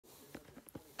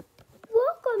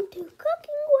to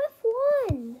Cooking with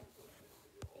One.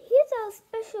 Here's our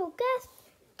special guest,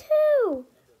 Two.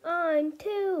 I'm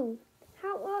Two.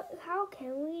 How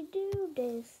can we do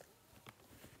this?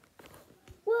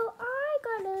 Well, I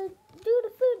gotta do the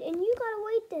food and you gotta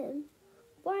wait then.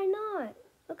 Why not?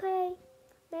 Okay.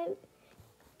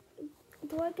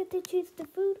 Do I get to choose the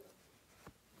food?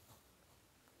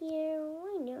 Yeah,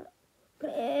 why not?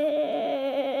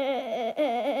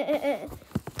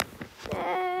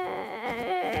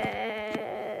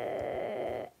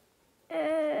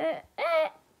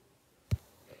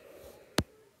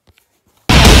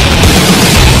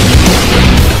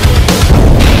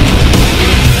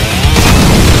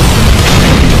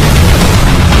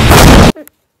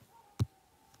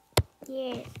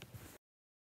 Yes.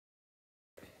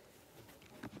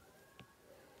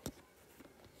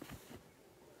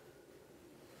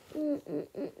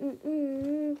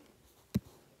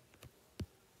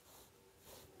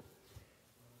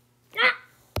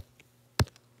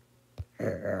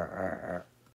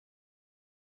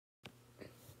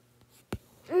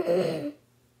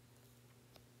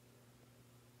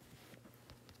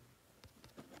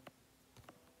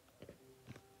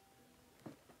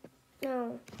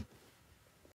 No.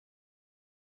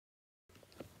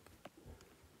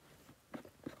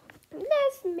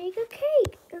 Let's make a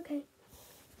cake. Okay.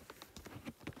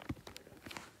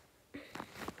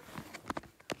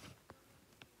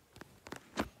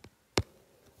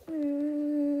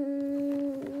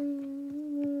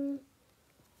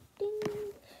 Ding.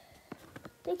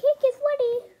 The cake is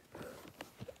ready.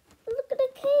 Look at the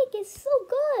cake. It's so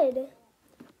good.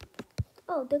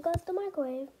 Oh, there goes the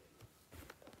microwave.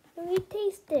 Let me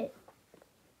taste it.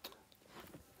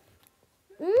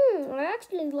 I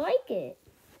actually like it.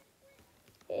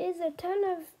 It is a 10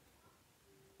 of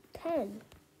 10.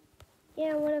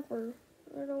 Yeah, whatever.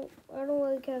 I don't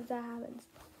really care if that happens.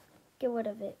 Get rid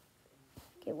of it.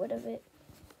 Get rid of it.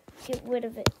 Get rid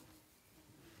of it.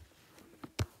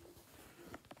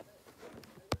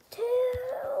 2.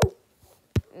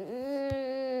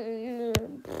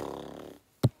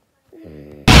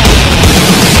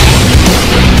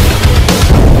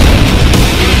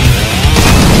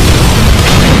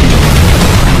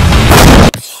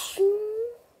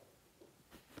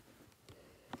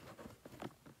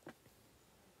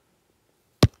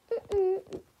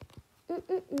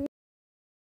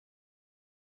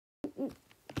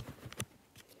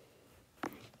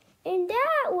 And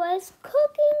that was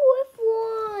Cooking with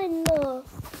One.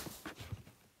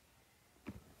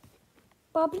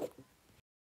 Bobby.